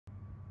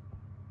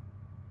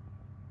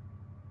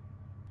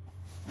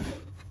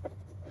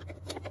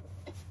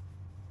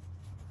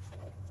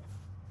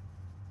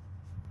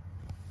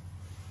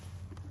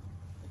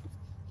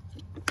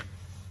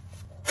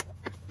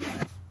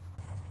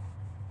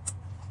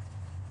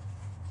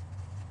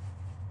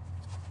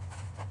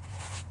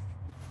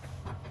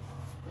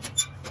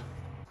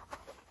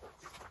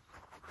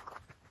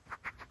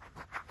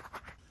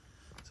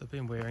I've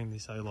been wearing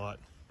this Olight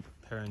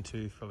Perun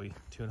 2 for probably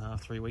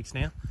 2.5, 3 weeks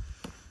now.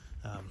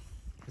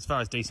 As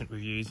far as decent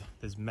reviews,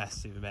 there's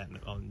massive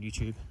amount on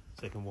YouTube,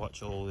 so you can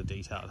watch all the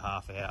detailed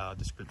half-hour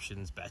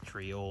descriptions,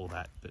 battery, all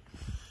that. But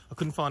I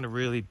couldn't find a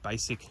really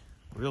basic,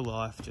 real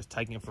life, just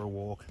taking it for a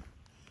walk.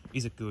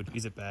 Is it good?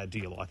 Is it bad? Do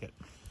you like it?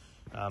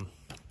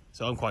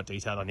 So I'm quite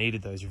detailed. I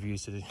needed those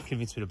reviews to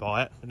convince me to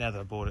buy it, but now that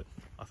I bought it,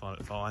 I find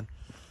it fine.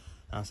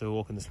 So we're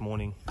walking this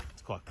morning.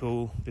 It's quite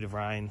cool. Bit of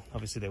rain.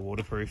 Obviously they're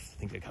waterproof. I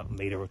think they're a couple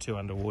metre or two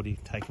underwater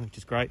you've taken, which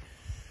is great.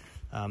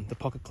 The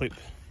pocket clip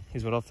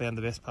is what I've found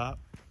the best part,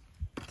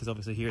 because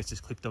obviously here it's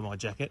just clipped on my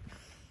jacket,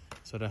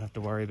 so I don't have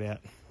to worry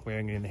about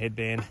wearing it in the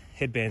headband.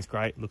 Headband's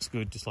great, looks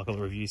good, just like all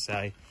the reviews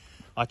say.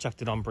 I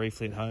chucked it on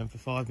briefly at home for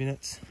 5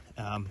 minutes,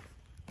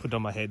 put it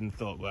on my head and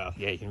thought, well,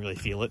 yeah, you can really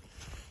feel it.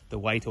 The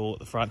weight all at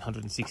the front,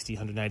 160,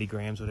 180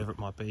 grams, whatever it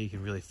might be, you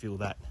can really feel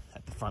that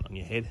at the front on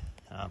your head.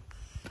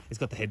 It's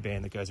got the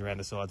headband that goes around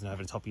the sides and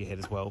over the top of your head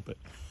as well, but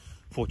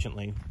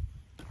fortunately,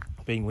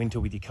 being winter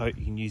with your coat,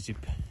 you can use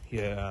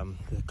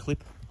the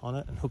clip on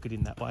it and hook it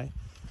in that way.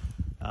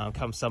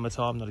 Come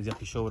summertime, not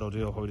exactly sure what I'll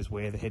do. I'll probably just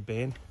wear the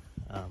headband,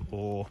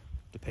 or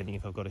depending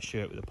if I've got a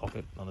shirt with a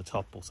pocket on the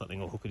top or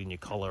something, or hook it in your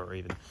collar, or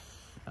even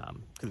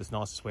because it's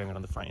nice just wearing it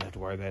on the front, you don't have to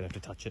worry about it, you don't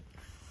have to touch it.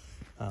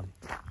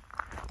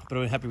 But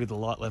I'm happy with the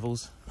light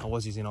levels. I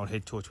was using an old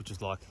head torch, which is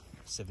like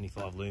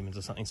 75 lumens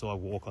or something, so I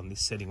walk on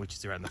this setting, which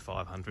is around the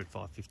 500,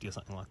 550 or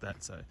something like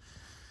that. So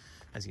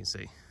as you can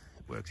see, it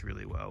works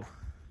really well.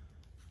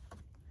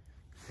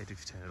 If you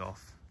turn it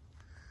off,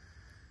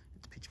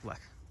 it's pitch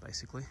black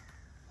basically.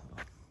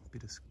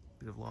 Bit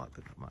of light,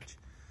 but not much.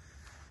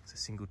 It's a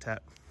single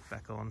tap,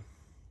 back on,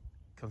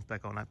 comes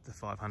back on at the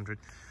 500.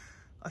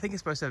 I think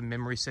it's supposed to have a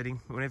memory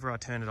setting. Whenever I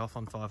turn it off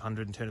on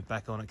 500 and turn it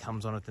back on, it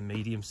comes on at the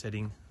medium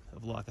setting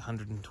of like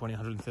 120,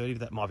 130, but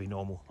that might be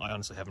normal. I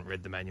honestly haven't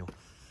read the manual.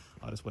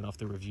 I just went off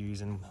the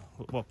reviews and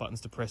what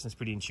buttons to press, and it's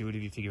pretty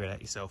intuitive, you figure it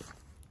out yourself.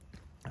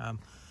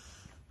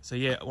 So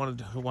yeah, I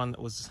wanted one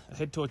that was a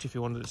head torch if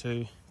you wanted it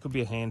to. Could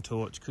be a hand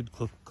torch, could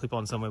clip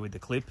on somewhere with the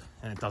clip,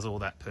 and it does all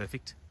that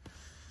perfect.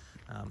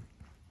 I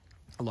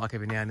like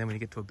every now and then when you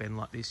get to a bend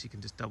like this, you can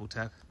just double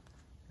tap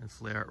and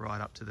flare it right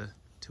up to the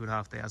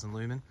 2,500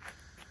 lumen.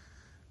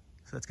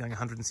 So that's going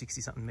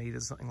 160 something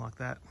meters, something like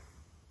that.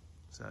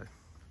 So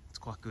it's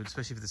quite good,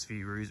 especially if there's a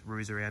few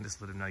roos around,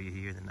 just let them know you're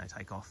here and then they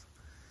take off.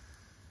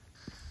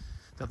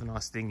 The other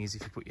nice thing is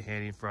if you put your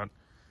hand in front,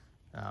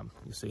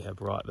 you'll see how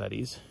bright that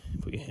is.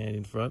 Put your hand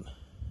in front,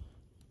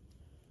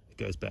 it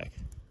goes back.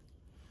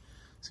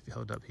 So if you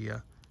hold it up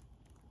here,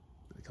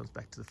 it comes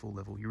back to the full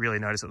level. You really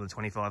notice it on the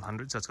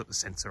 2500, so it's got the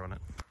sensor on it.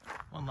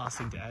 One last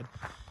thing to add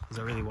is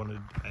I really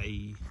wanted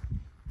a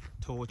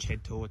torch,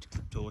 head torch,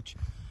 clip torch,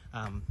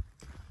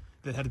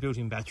 that had a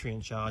built-in battery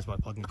and charge by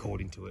plugging a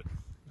cord into it.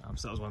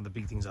 So that was one of the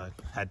big things I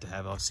had to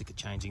have. I was sick of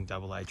changing AA,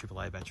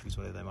 AAA batteries,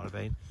 whatever they might have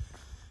been.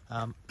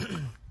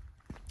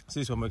 So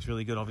this one works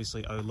really good.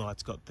 Obviously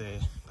Olight's got their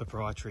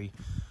proprietary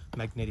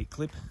magnetic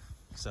clip,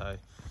 so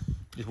you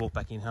just walk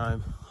back in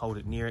home, hold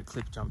it near it,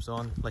 clip jumps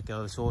on, let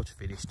go of the torch,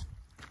 finished,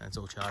 and it's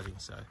all charging.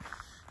 So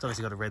it's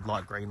obviously got a red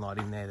light, green light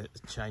in there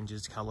that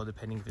changes colour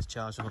depending if it's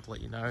charged or not, to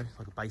let you know,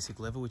 like a basic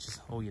level, which is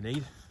all you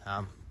need.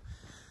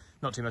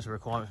 Not too much of a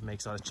requirement for me,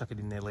 because I just chuck it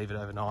in there, leave it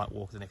overnight,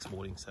 walk the next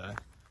morning, so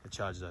it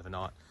charges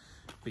overnight.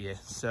 But yeah,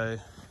 so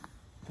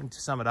and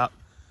to sum it up,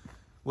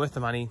 worth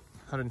the money,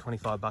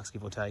 125 bucks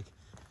give or take.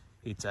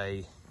 It's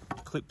a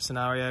clip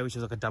scenario, which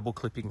is like a double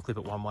clip. You can clip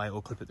it one way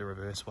or clip it the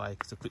reverse way,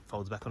 because the clip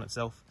folds back on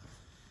itself.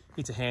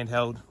 It's a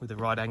handheld with a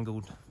right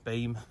angled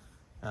beam.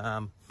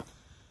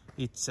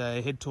 It's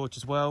a head torch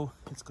as well.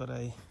 It's got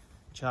a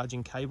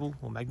charging cable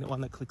or magnet one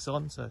that clicks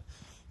on, so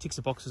ticks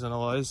the boxes on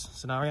all those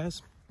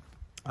scenarios.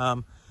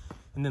 And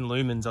then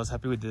lumens, I was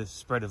happy with the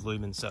spread of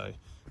lumens. So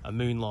a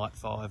Moonlight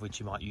 5, which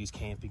you might use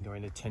camping or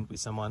in a tent with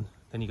someone.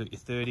 Then you got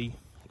your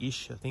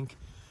 30-ish, I think,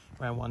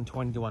 around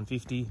 120 to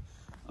 150,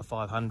 a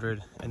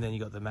 500, and then you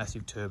got the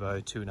massive turbo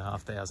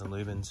 2,500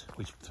 lumens,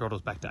 which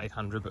throttles back to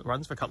 800, but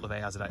runs for a couple of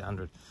hours at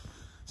 800.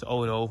 So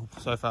all in all,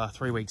 so far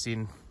 3 weeks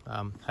in,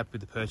 happy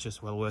with the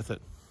purchase, well worth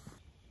it.